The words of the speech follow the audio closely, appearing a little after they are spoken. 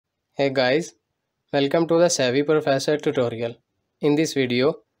Hey guys, welcome to the Savvy Professor tutorial. In this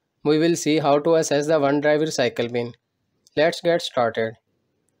video, we will see how to access the OneDrive Recycle bin. Let's get started.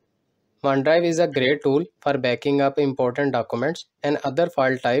 OneDrive is a great tool for backing up important documents and other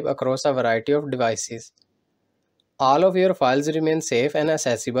file type across a variety of devices. All of your files remain safe and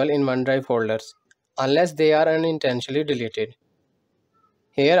accessible in OneDrive folders, unless they are unintentionally deleted.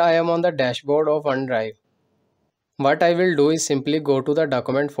 Here I am on the dashboard of OneDrive. What I will do is simply go to the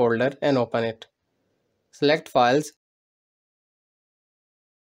document folder and open it. Select Files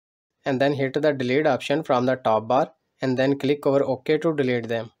and then hit the delete option from the top bar and then click over OK to delete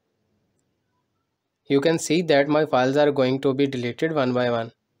them. You can see that my files are going to be deleted one by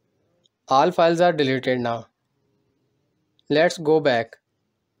one. All files are deleted now. Let's go back.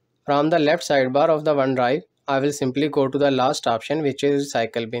 From the left sidebar of the OneDrive, I will simply go to the last option, which is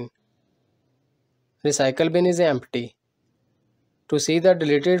Recycle bin. Recycle bin is empty. To see the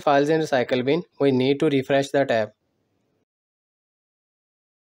deleted files in Recycle bin, we need to refresh the tab.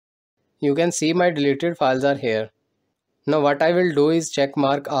 You can see my deleted files are here. Now what I will do is check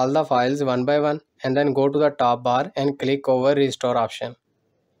mark all the files one by one and then go to the top bar and click over Restore option.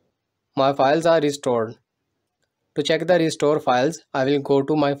 My files are restored. To check the restore files, I will go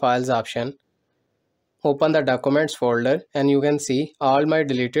to my files option. Open the documents folder and you can see all my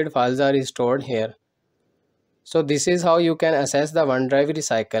deleted files are restored here. So this is how you can access the OneDrive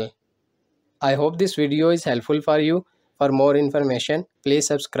Recycle. I hope this video is helpful for you. For more information, please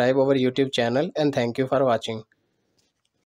subscribe our YouTube channel and thank you for watching.